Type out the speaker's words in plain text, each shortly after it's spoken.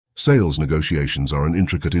Sales negotiations are an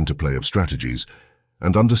intricate interplay of strategies,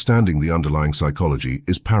 and understanding the underlying psychology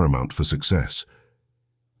is paramount for success.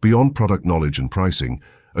 Beyond product knowledge and pricing,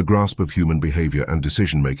 a grasp of human behavior and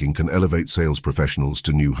decision-making can elevate sales professionals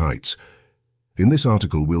to new heights. In this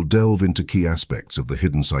article, we'll delve into key aspects of the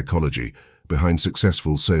hidden psychology behind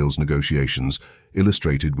successful sales negotiations,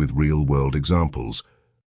 illustrated with real-world examples.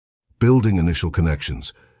 Building initial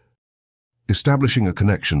connections. Establishing a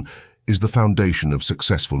connection is the foundation of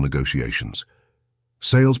successful negotiations.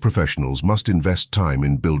 Sales professionals must invest time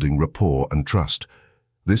in building rapport and trust.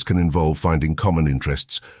 This can involve finding common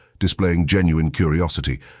interests, displaying genuine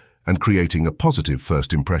curiosity, and creating a positive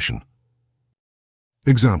first impression.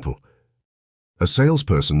 Example: a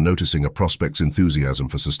salesperson noticing a prospect's enthusiasm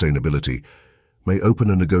for sustainability may open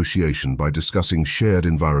a negotiation by discussing shared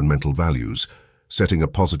environmental values, setting a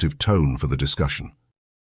positive tone for the discussion.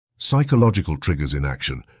 Psychological triggers in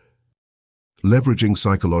action. Leveraging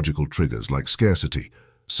psychological triggers like scarcity,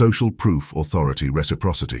 social proof, authority,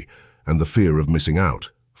 reciprocity, and the fear of missing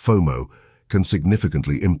out, FOMO, can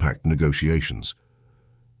significantly impact negotiations.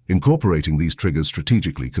 Incorporating these triggers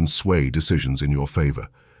strategically can sway decisions in your favor.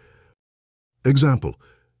 Example: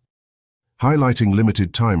 highlighting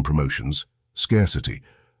limited time promotions, scarcity,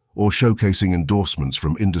 or showcasing endorsements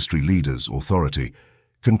from industry leaders, authority,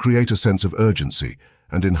 can create a sense of urgency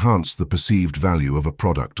and enhance the perceived value of a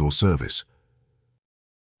product or service.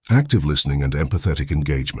 Active listening and empathetic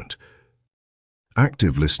engagement.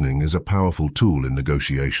 Active listening is a powerful tool in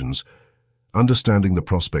negotiations. Understanding the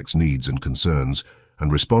prospect's needs and concerns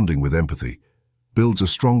and responding with empathy builds a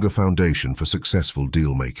stronger foundation for successful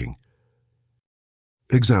deal-making.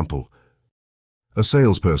 Example: a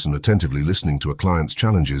salesperson attentively listening to a client's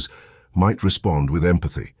challenges might respond with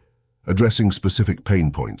empathy, addressing specific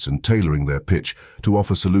pain points and tailoring their pitch to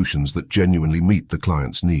offer solutions that genuinely meet the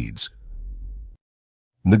client's needs.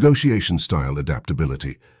 Negotiation style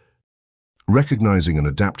adaptability. Recognizing and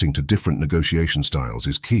adapting to different negotiation styles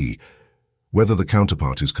is key. Whether the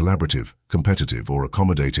counterpart is collaborative, competitive, or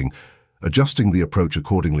accommodating, adjusting the approach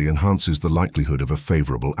accordingly enhances the likelihood of a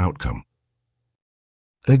favorable outcome.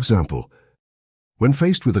 Example: when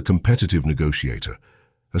faced with a competitive negotiator,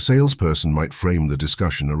 a salesperson might frame the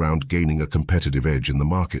discussion around gaining a competitive edge in the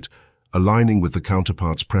market, aligning with the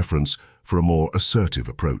counterpart's preference for a more assertive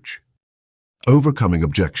approach. Overcoming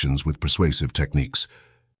objections with persuasive techniques.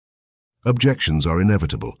 Objections are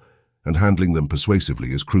inevitable, and handling them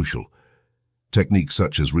persuasively is crucial. Techniques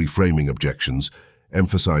such as reframing objections,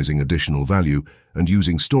 emphasizing additional value, and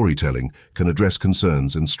using storytelling can address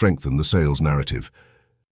concerns and strengthen the sales narrative.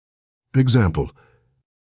 Example: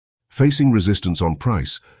 facing resistance on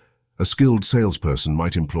price, a skilled salesperson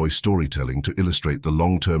might employ storytelling to illustrate the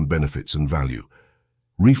long-term benefits and value,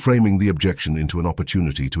 reframing the objection into an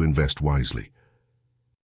opportunity to invest wisely.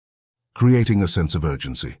 Creating a sense of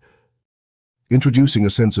urgency. Introducing a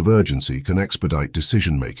sense of urgency can expedite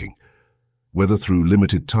decision-making. Whether through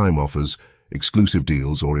limited time offers, exclusive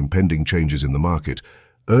deals, or impending changes in the market,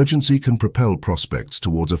 urgency can propel prospects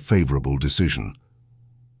towards a favorable decision.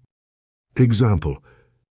 Example: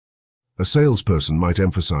 a salesperson might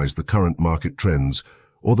emphasize the current market trends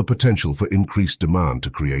or the potential for increased demand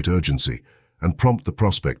to create urgency and prompt the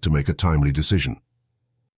prospect to make a timely decision.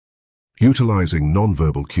 Utilizing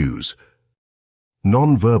nonverbal cues.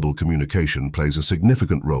 Nonverbal communication plays a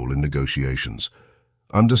significant role in negotiations.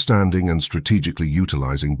 Understanding and strategically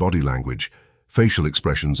utilizing body language, facial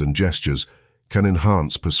expressions, and gestures can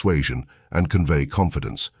enhance persuasion and convey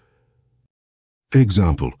confidence.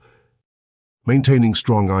 Example: maintaining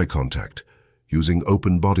strong eye contact, using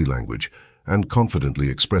open body language, and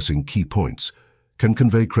confidently expressing key points can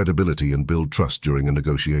convey credibility and build trust during a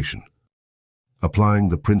negotiation. Applying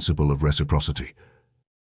the principle of reciprocity.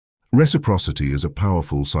 Reciprocity is a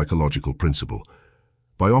powerful psychological principle.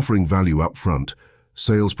 By offering value up front,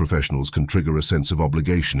 sales professionals can trigger a sense of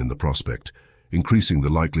obligation in the prospect, increasing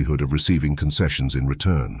the likelihood of receiving concessions in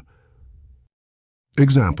return.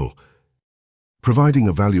 Example: providing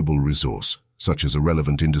a valuable resource, such as a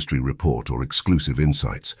relevant industry report or exclusive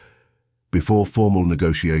insights, before formal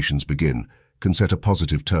negotiations begin, can set a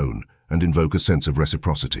positive tone and invoke a sense of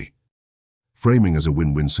reciprocity. Framing as a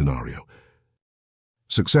win-win scenario.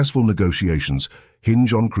 Successful negotiations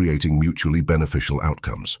hinge on creating mutually beneficial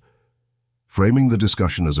outcomes. Framing the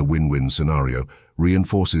discussion as a win-win scenario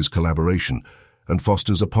reinforces collaboration and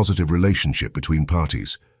fosters a positive relationship between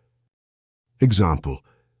parties. Example: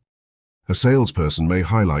 a salesperson may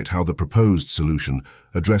highlight how the proposed solution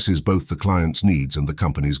addresses both the client's needs and the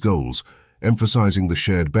company's goals, emphasizing the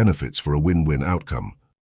shared benefits for a win-win outcome.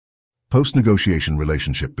 Post-negotiation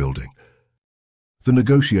relationship building. The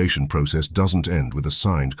negotiation process doesn't end with a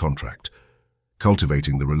signed contract.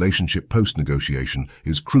 Cultivating the relationship post-negotiation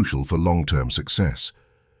is crucial for long-term success.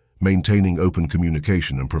 Maintaining open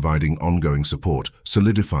communication and providing ongoing support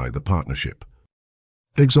solidify the partnership.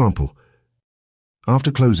 Example: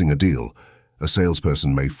 after closing a deal, a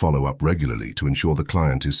salesperson may follow up regularly to ensure the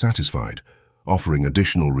client is satisfied, offering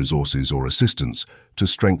additional resources or assistance to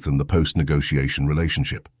strengthen the post-negotiation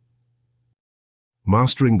relationship.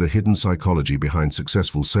 Mastering the hidden psychology behind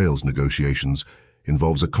successful sales negotiations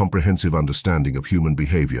involves a comprehensive understanding of human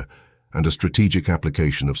behavior and a strategic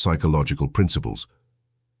application of psychological principles.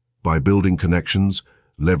 By building connections,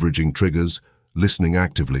 leveraging triggers, listening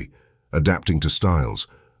actively, adapting to styles,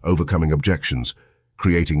 overcoming objections,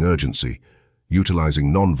 creating urgency,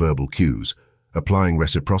 utilizing non-verbal cues, applying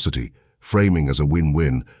reciprocity, framing as a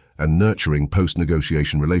win-win, and nurturing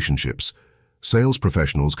post-negotiation relationships, sales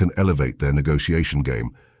professionals can elevate their negotiation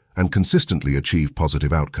game and consistently achieve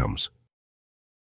positive outcomes.